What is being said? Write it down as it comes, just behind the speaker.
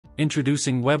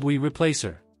Introducing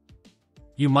WebUI-Replacer.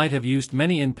 You might have used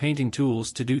many in-painting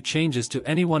tools to do changes to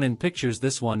anyone in pictures.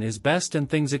 This one is best and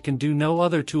things it can do. No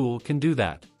other tool can do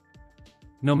that.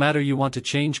 No matter you want to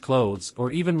change clothes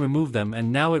or even remove them,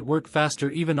 and now it works faster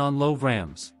even on low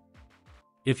RAMs.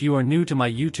 If you are new to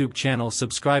my YouTube channel,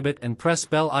 subscribe it and press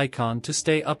bell icon to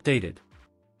stay updated.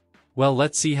 Well,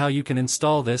 let's see how you can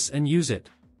install this and use it.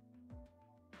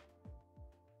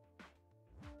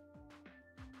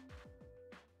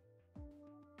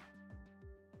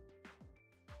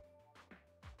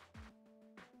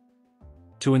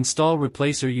 To install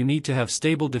Replacer, you need to have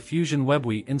Stable Diffusion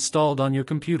WebUI installed on your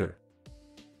computer.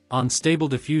 On Stable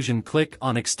Diffusion, click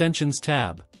on Extensions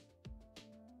tab.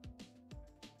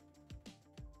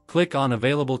 Click on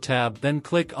Available tab, then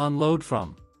click on Load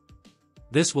From.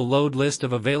 This will load list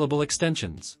of available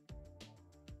extensions.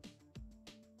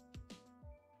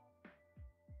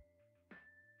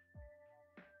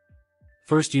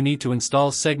 First, you need to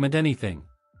install Segment Anything.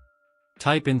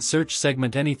 Type in search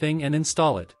Segment Anything and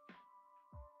install it.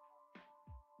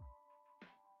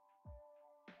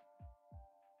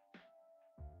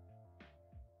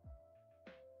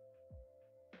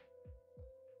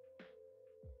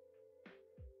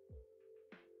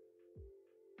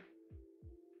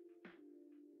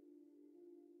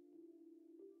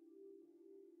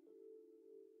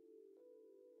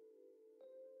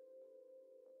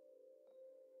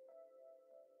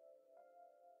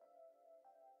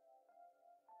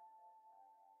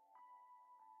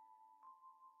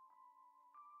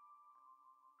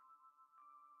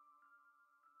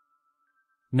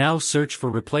 Now search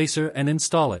for Replacer and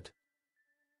install it.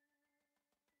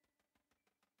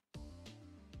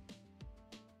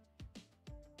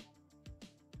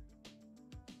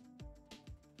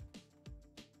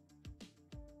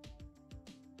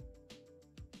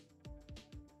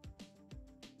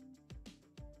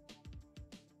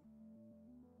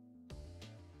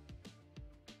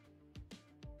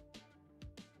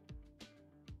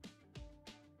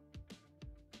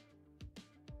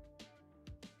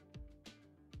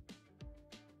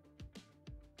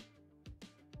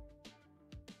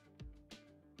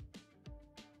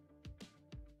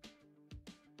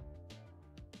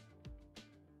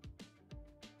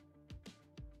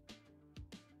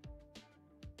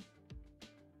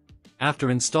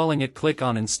 After installing it, click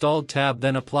on Installed tab,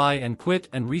 then Apply and Quit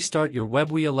and restart your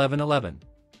WebUI 11.11.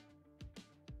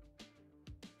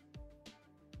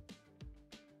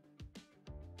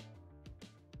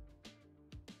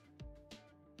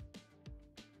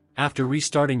 After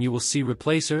restarting, you will see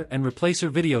Replacer and Replacer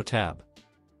Video tab.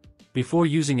 Before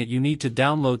using it, you need to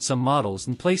download some models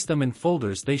and place them in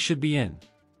folders they should be in.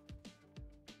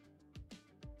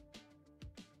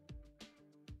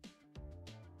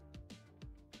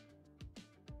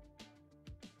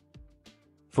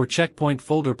 For Checkpoint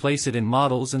folder, place it in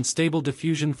Models and Stable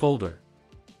Diffusion folder.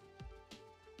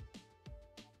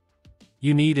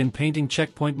 You need in Painting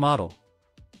Checkpoint model.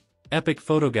 Epic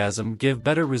Photogasm give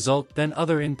better result than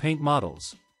other in-paint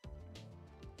models.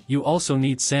 You also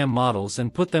need SAM models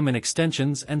and put them in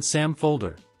Extensions and SAM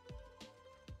folder.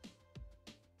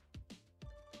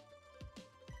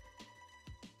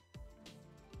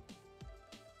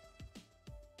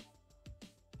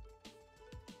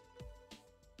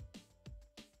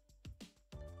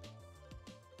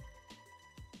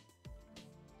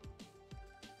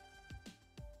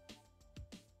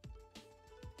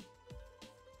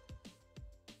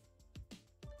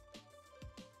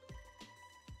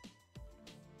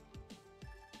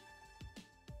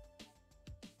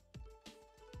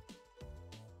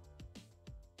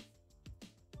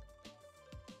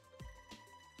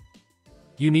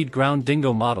 You need Ground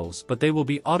Dingo models, but they will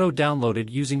be auto-downloaded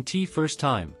using T first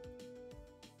time.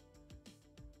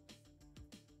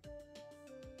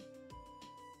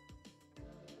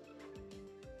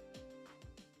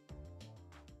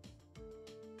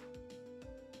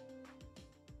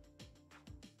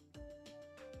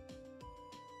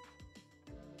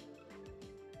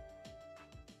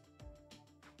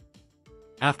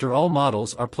 After all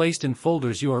models are placed in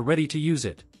folders, you are ready to use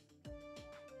it.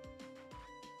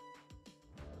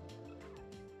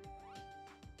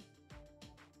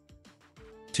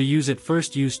 To use it,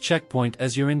 first use Checkpoint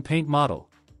as your in-paint model.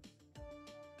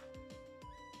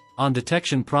 On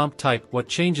detection prompt, type what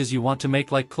changes you want to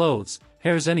make, like clothes,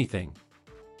 hairs, anything.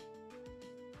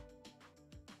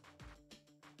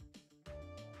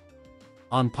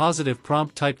 On positive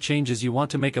prompt, type changes you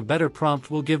want to make. A better prompt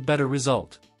will give better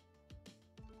result.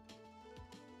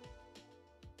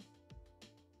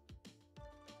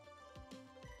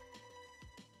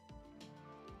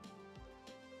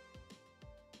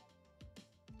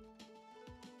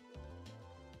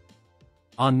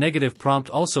 On negative prompt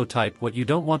also type what you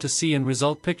don't want to see in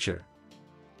result picture.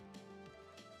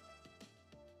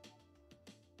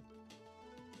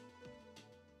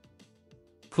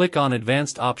 Click on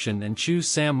Advanced option and choose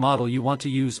SAM model you want to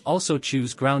use. Also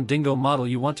choose Ground Dingo model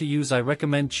you want to use. I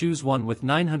recommend choose one with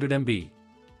 900 MB.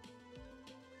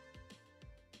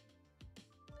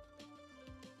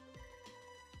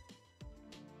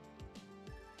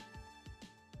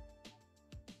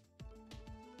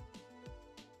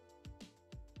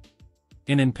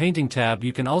 In Painting tab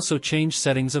you can also change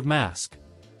settings of mask.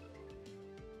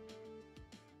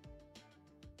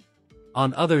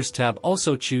 On Others tab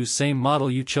also choose same model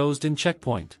you chose in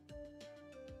checkpoint.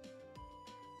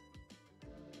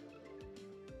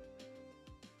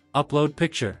 Upload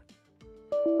picture.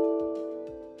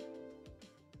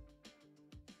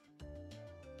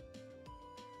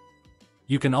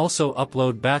 You can also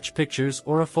upload batch pictures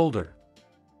or a folder.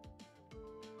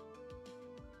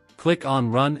 Click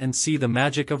on Run and see the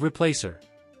magic of Replacer.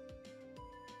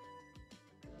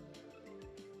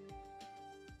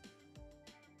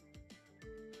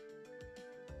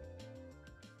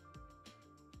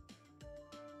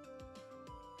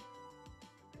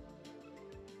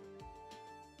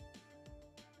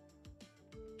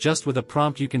 Just with a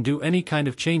prompt you can do any kind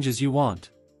of changes you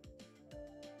want.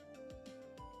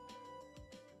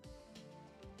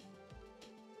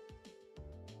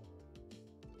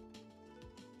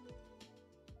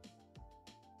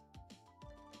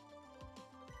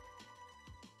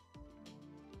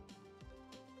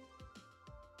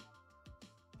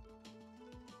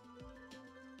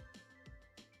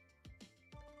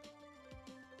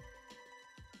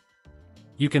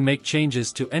 You can make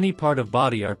changes to any part of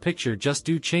body or picture. Just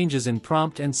do changes in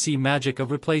prompt and see magic of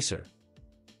Replacer.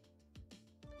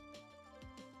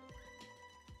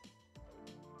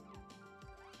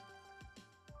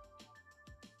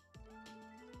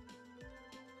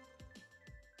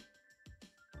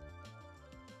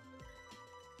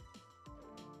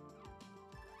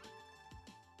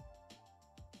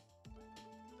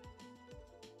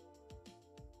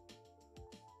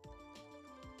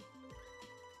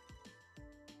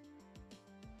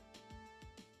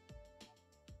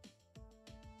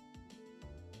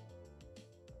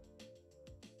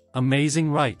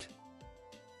 Amazing, right?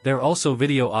 There also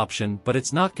video option, but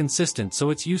it's not consistent, so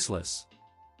it's useless.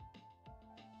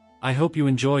 I hope you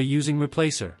enjoy using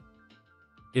Replacer.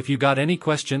 If you got any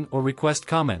question or request,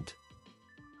 comment.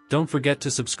 Don't forget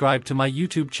to subscribe to my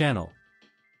YouTube channel.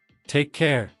 Take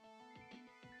care.